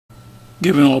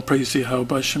Giving all praise to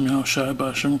YAHAWASHI, YAHAWASHI,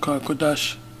 BAHASHAM,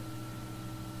 QADASH.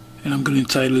 And I'm going to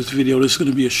entitle this video, this is going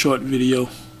to be a short video,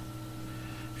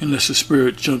 unless the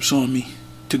spirit jumps on me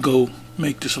to go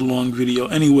make this a long video.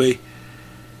 Anyway,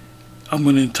 I'm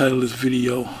going to entitle this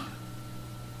video,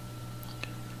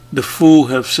 "The fool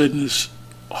have said in his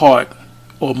heart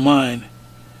or mind,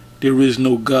 there is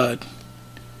no God."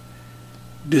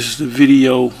 This is the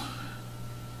video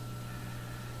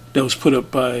that was put up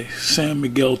by San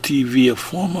Miguel TV, a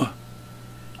former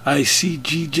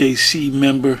ICGJC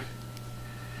member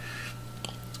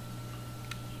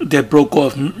that broke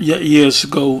off years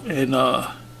ago, and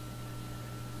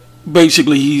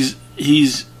basically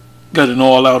he's got an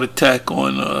all-out attack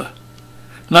on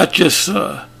not just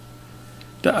the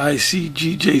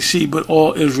ICGJC but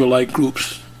all Israelite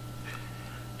groups.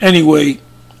 Anyway,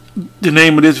 the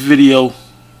name of this video,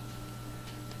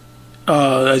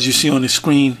 as you see on the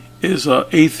screen, is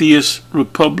Atheist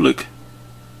Republic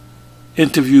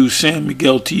Interviews San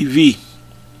Miguel TV.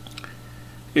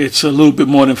 It's a little bit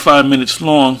more than 5 minutes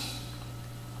long,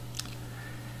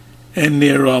 and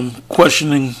they're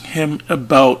questioning him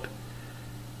about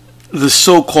the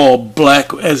so-called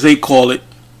black, as they call it.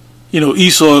 You know,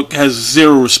 Esau has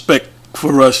zero respect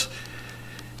for us.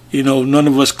 You know, none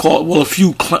of us call, well, a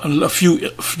few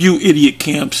idiot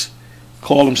camps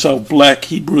call themselves black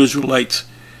Hebrew Israelites.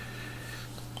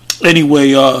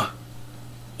 Anyway,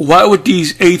 why would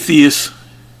these atheists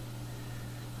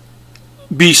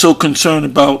be so concerned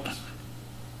about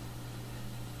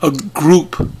a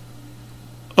group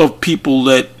of people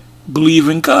that believe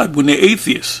in God when they're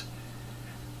atheists?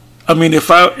 I mean,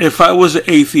 if I was an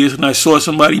atheist and I saw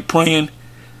somebody praying,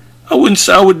 I would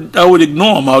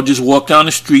ignore him. I would just walk down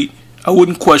the street. I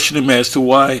wouldn't question him as to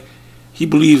why he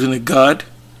believes in a God.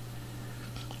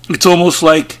 It's almost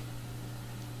like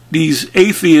these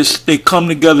atheists, they come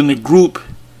together in a group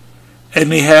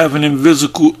and they have an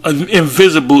invisible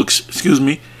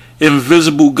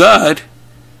God.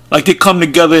 Like they come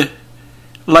together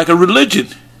like a religion.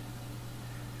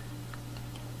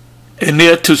 And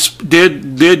their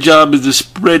job is to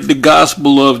spread the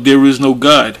gospel of there is no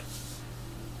God.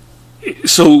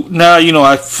 So now, you know,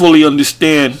 I fully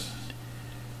understand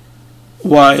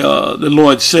why the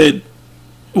Lord said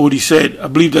what he said. I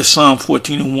believe that's Psalm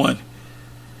 14:1.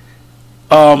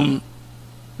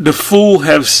 The fool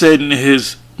have said in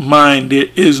his mind, there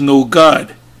is no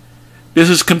God. This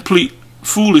is complete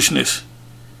foolishness.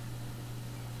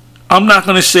 I'm not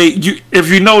going to say, if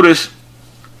you notice,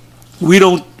 we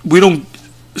don't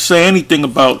say anything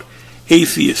about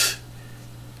atheists.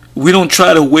 We don't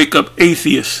try to wake up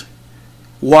atheists.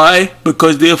 Why?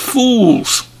 Because they're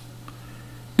fools.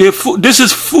 This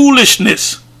is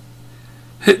foolishness.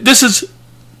 This is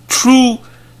true,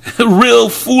 real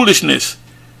foolishness.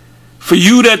 For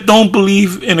you that don't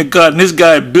believe in a God, and this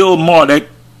guy Bill Maher, that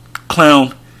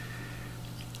clown,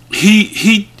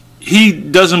 he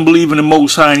doesn't believe in the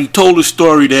Most High, and he told a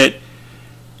story that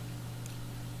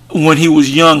when he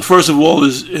was young, first of all,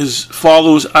 his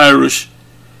father was Irish,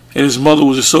 and his mother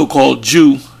was a so-called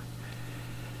Jew,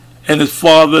 and his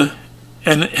father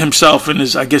and himself and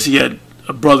his, I guess he had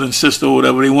a brother and sister or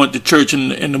whatever, they went to church,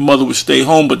 and the mother would stay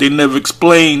home, but they never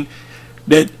explained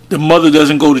that the mother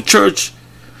doesn't go to church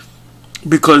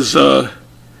because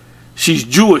she's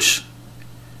Jewish.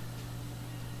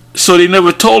 So they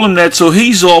never told him that, so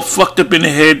he's all fucked up in the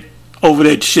head over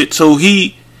that shit. So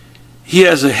he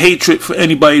has a hatred for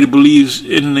anybody that believes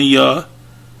in a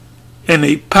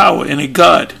power, in a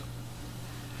God.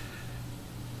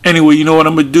 Anyway, you know what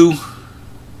I'm gonna do?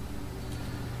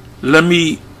 Let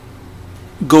me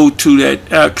go to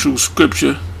that actual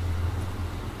scripture.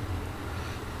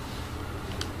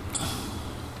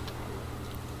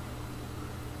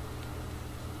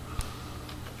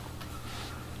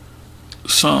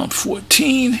 Psalm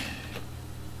 14.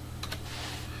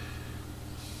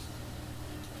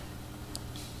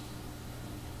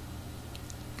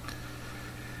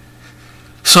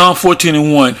 Psalm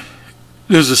 14:1.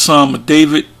 There's a psalm of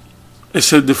David. It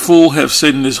said, "The fool have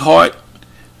said in his heart,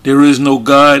 there is no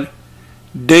God.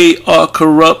 They are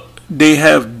corrupt. They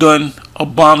have done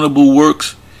abominable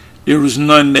works. There is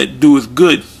none that doeth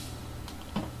good."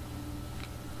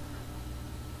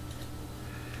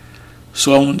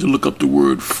 So I wanted to look up the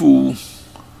word fool.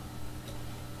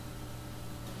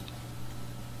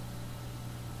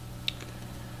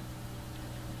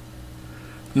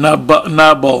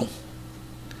 Nabal.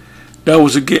 That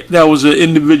was an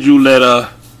individual that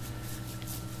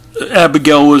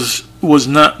Abigail was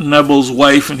not Nabal's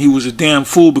wife, and he was a damn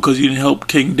fool because he didn't help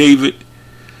King David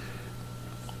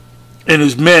and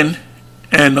his men,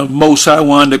 and the Most High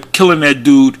wound up killing that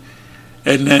dude,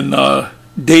 and then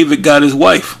David got his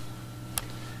wife.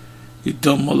 You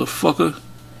dumb motherfucker.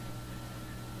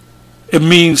 It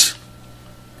means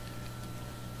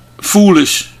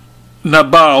foolish.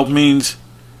 Nabal means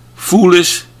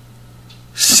foolish,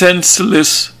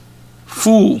 senseless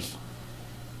fool.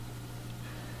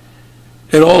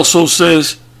 It also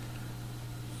says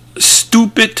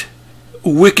stupid,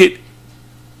 wicked,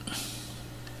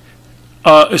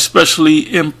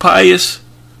 especially impious,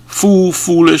 fool,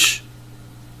 foolish,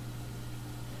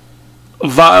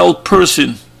 vile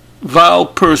person, vile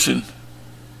person.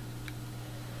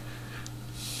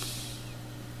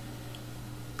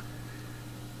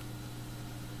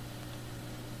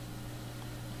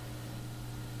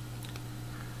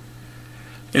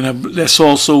 And that's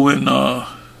also in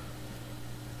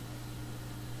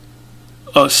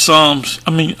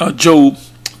Job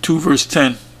 2 verse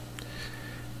 10.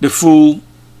 The fool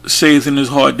saith in his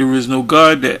heart, there is no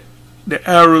God. That the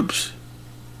Arabs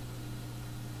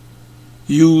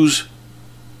use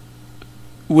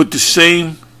with the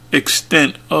same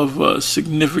extent of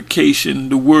signification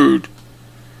the word.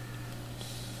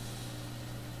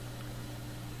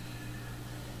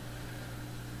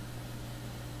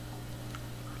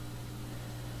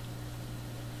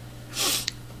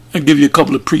 I'll give you a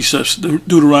couple of precepts.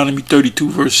 Deuteronomy 32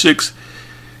 verse 6.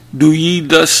 Do ye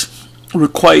thus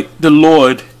requite the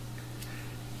Lord,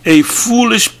 a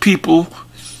foolish people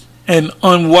and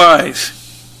unwise?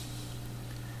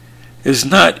 Is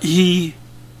not he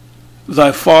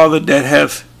thy father that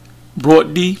hath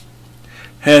brought thee?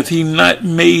 Hath he not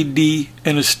made thee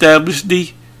and established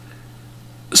thee?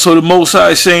 So the Most High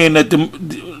is saying that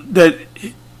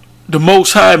the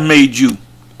Most High made you,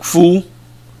 fool.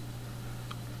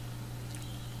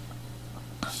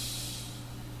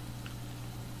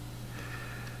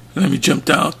 Let me jump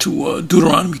down to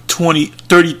Deuteronomy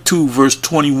 32 verse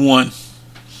 21.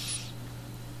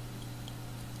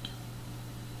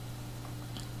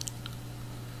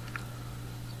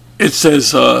 It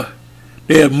says,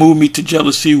 they have moved me to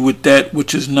jealousy with that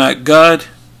which is not God.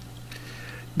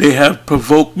 They have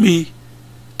provoked me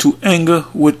to anger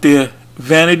with their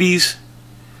vanities.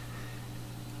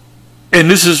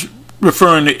 And this is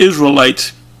referring to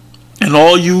Israelites and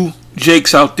all you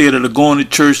jakes out there that are going to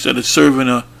church that are serving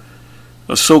a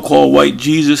so-called white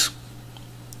Jesus,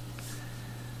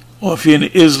 or if you're in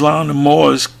Islam, the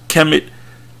Moors, Kemet,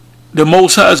 the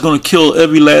Most High is going to kill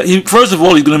every last. First of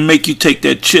all, he's going to make you take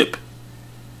that chip,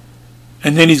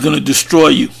 and then he's going to destroy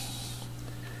you.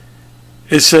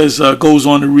 It says, goes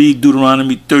on to read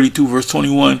Deuteronomy 32 verse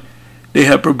 21. They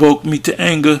have provoked me to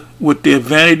anger with their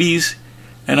vanities,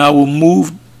 and I will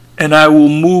move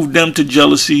them to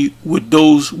jealousy with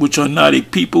those which are not a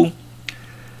people.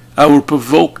 I will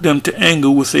provoke them to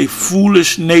anger with a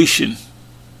foolish nation.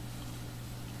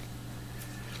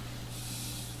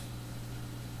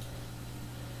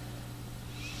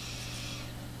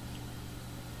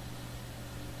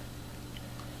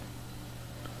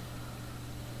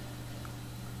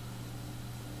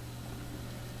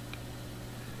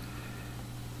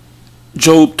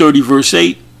 Job 30 verse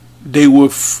 8. They were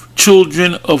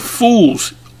children of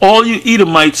fools. All you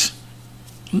Edomites,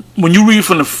 when you read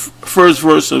from the first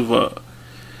verse of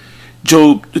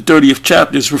Job, the 30th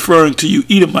chapter, is referring to you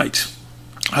Edomites,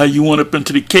 how you went up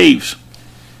into the caves.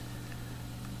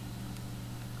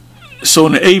 So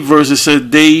in the 8th verse it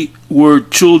said they were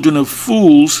children of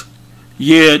fools,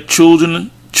 yeah,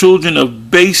 children of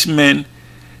base men.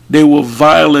 They were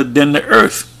viler than the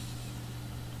earth.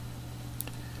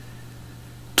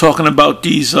 Talking about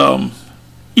these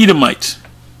Edomites.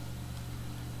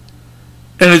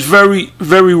 And it's very,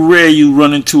 very rare you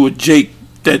run into a Jake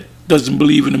that doesn't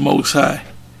believe in the Most High.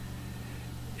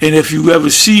 And if you ever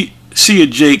see a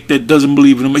Jake that doesn't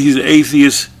believe in him, he's an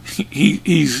atheist.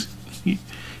 He's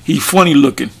funny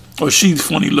looking, or she's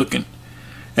funny looking,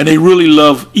 and they really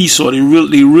love Esau. They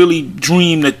really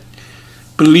dream that,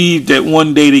 believe that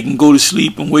one day they can go to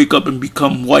sleep and wake up and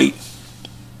become white.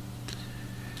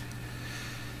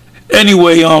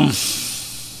 Anyway,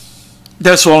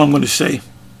 that's all I'm going to say.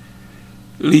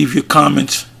 Leave your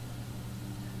comments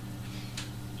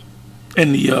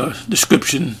in the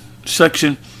description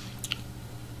section.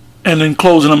 And in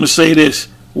closing, I'm going to say this.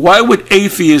 Why would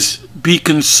atheists be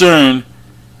concerned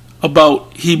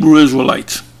about Hebrew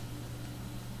Israelites?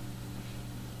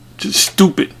 Just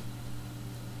stupid.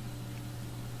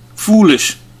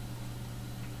 Foolish.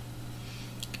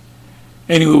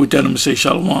 Anyway, with that, I'm going to say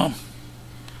shalom.